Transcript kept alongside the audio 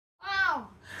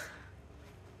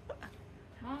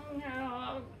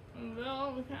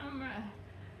Little camera.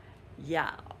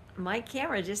 Yeah, my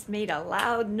camera just made a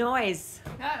loud noise.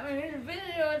 That means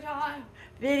video time.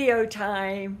 Video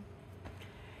time.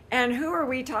 And who are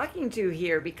we talking to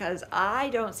here? Because I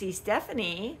don't see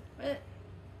Stephanie. But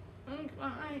I'm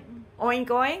fine. Oink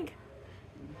oink.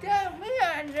 Yeah,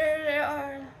 there they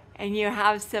are. And you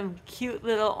have some cute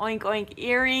little oink oink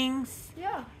earrings,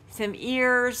 Yeah. some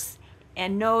ears,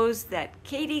 and nose that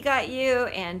Katie got you,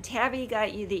 and Tabby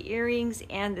got you the earrings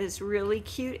and this really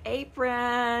cute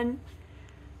apron.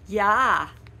 Yeah.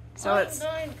 So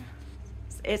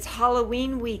it's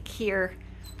Halloween week here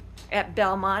at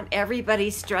Belmont.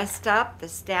 Everybody's dressed up, the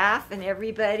staff and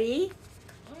everybody.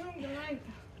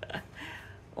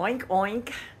 Oink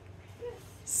oink.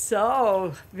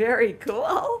 So very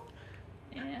cool.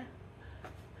 Yeah.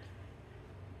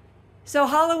 So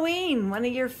Halloween, one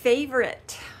of your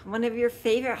favorite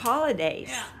holidays.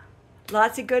 Yeah.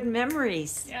 Lots of good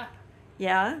memories. Yeah.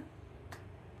 Yeah?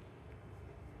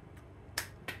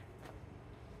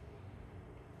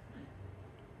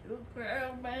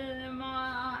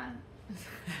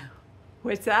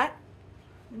 What's that?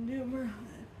 Don't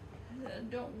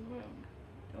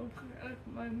correct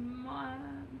my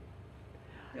mom.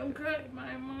 Don't correct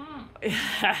my mom.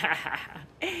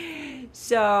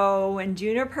 So when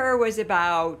Juniper was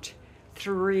about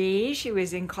 3, she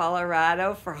was in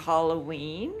Colorado for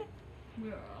Halloween.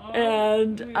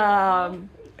 And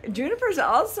Juniper's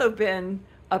also been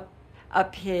a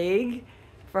pig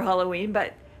for Halloween,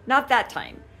 but not that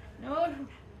time. No.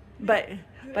 But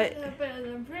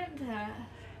The princess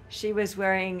she was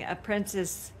wearing a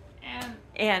princess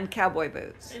and cowboy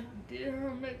boots. did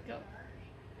her makeup.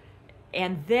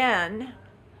 And then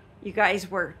you guys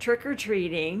were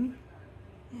trick-or-treating,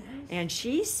 Yes. and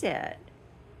she said,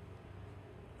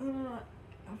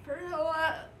 First of all,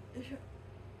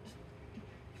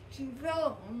 she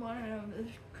fell on one of the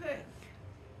cracks.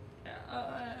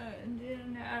 And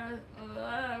then had a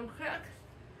lot of cracks.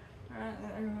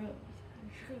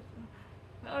 She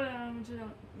fell down to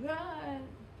the ground.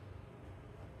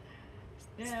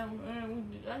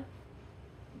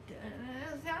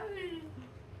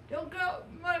 Don't go,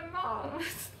 my mom.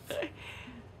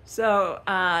 so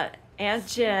Aunt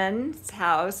Jen's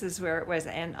house is where it was,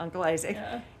 and Uncle Isaac.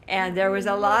 Yeah. And there was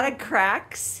a lot of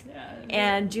cracks, Yeah,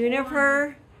 and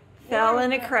Juniper fell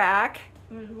in a crack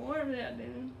It was warm that day.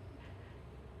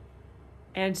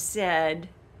 and said,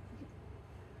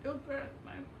 Don't crack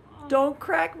my mom. "Don't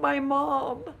crack my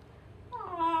mom."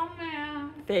 Oh,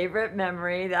 man. Favorite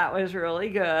memory. That was really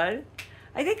good.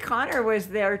 I think Connor was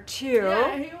there too.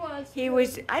 Yeah, he was. He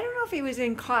was, I don't know if he was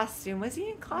in costume. Was he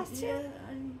in costume? Yeah,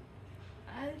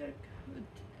 I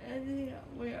think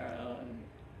we are.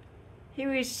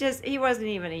 He wasn't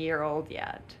even a year old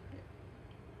yet.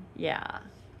 Yeah.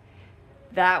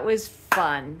 That was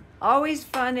fun. Always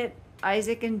fun at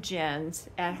Isaac and Jen's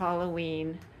at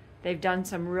Halloween. They've done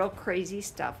some real crazy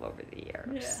stuff over the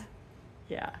years.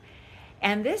 Yeah. Yeah.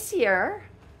 And this year,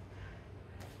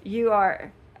 you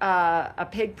are a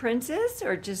pig princess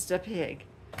or just a pig?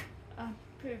 A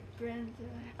big princess.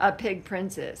 A pig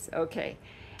princess, okay.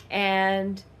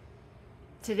 And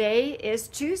today is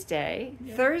Tuesday.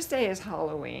 Yeah. Thursday is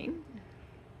Halloween.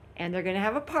 And they're going to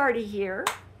have a party here,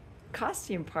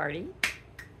 costume party.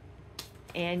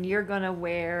 And you're going to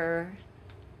wear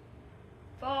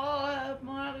Bob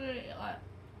Marley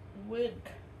wig.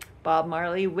 Bob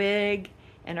Marley wig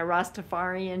and a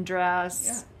Rastafarian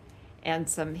dress. Yeah. And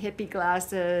some hippie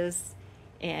glasses.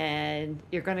 And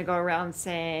you're going to go around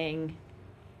saying,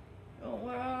 Don't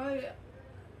worry.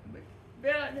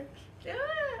 Bad.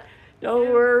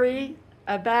 don't worry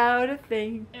about a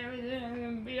thing. Everything's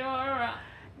gonna be alright.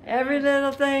 Every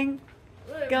little thing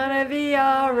gonna be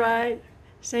alright.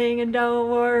 Singing don't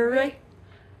worry.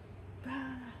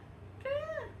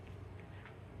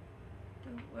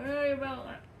 Don't worry about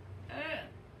it.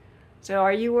 So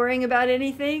are you worrying about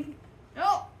anything?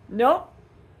 No. Nope.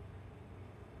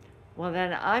 Well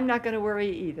then I'm not gonna worry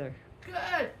either.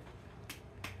 Good.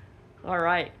 All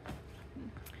right.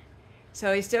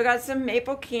 So we still got some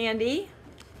maple candy.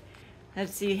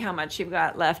 Let's see how much you've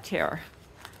got left here.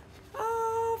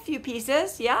 Oh, a few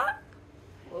pieces, yeah?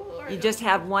 You just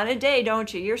have one a day,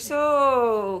 don't you? You're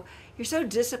so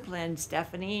disciplined,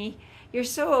 Stephanie. You're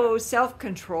so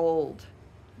self-controlled.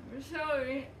 I'm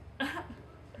sorry. We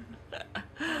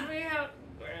have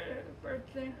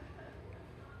birthday.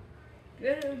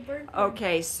 Good birthday.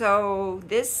 Okay, so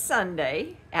this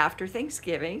Sunday, after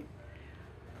Thanksgiving,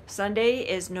 Sunday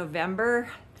is November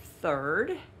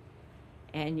 3rd,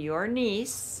 and your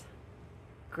niece,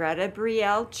 Greta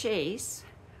Brielle Chase,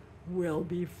 will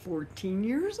be 14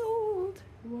 years old.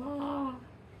 Wow.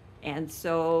 And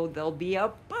so there'll be a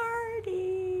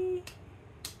party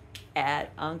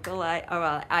at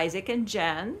Isaac and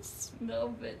Jen's,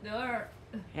 No, but there.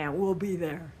 and we'll be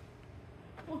there.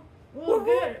 We're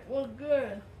good. We're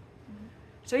good.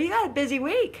 So you got a busy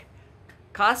week.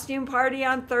 Costume party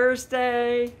on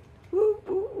Thursday. Woo,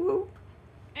 woo, woo.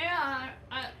 And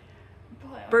I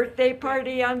Birthday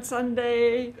party on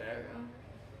Sunday.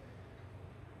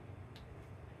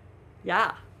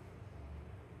 Yeah.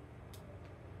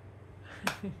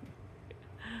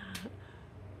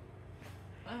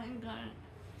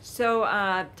 So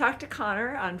talked to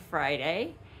Connor on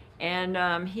Friday,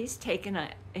 and he's taken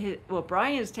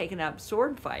Brian's taken up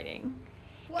sword fighting,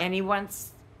 What? and he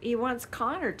wants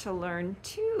Connor to learn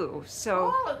too.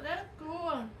 So Oh, that's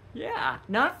cool. yeah,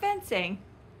 not fencing,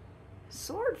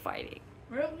 sword fighting.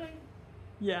 Really?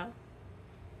 Yeah.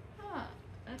 Huh.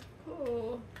 That's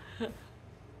cool. That's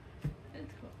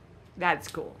cool. That's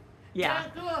cool. Yeah.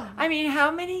 That's cool. I mean,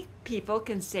 how many people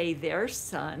can say their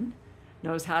son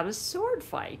knows how to sword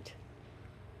fight?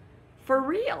 For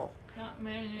real. Not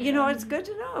many. You know, it's good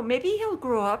to know. Maybe he'll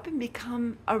grow up and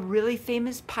become a really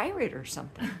famous pirate or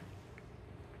something.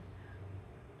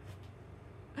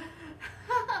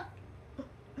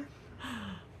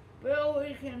 Well,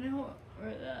 we can hope for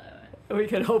that. We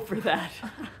can hope for that.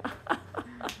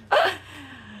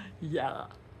 Yeah,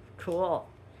 cool.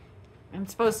 I'm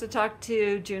supposed to talk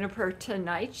to Juniper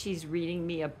tonight. She's reading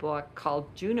me a book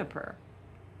called Juniper.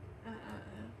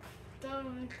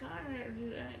 Totally Connor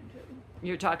did that too.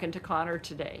 You're talking to Connor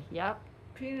today. Yep.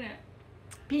 Peanut.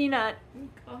 Peanut. We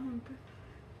call him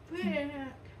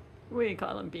Peanut. We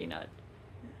call him Peanut.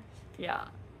 Yeah.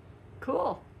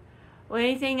 Cool. Well,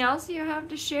 anything else you have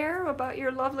to share about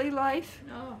your lovely life?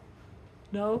 No,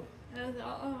 No? that's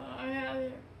all I have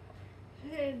to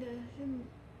say.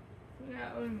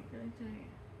 Forgot what I'm going to say.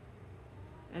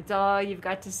 That's all you've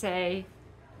got to say.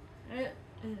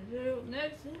 Until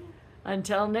next time,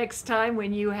 Until next time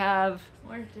when you have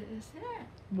what did it say?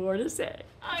 more to say.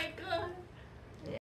 I got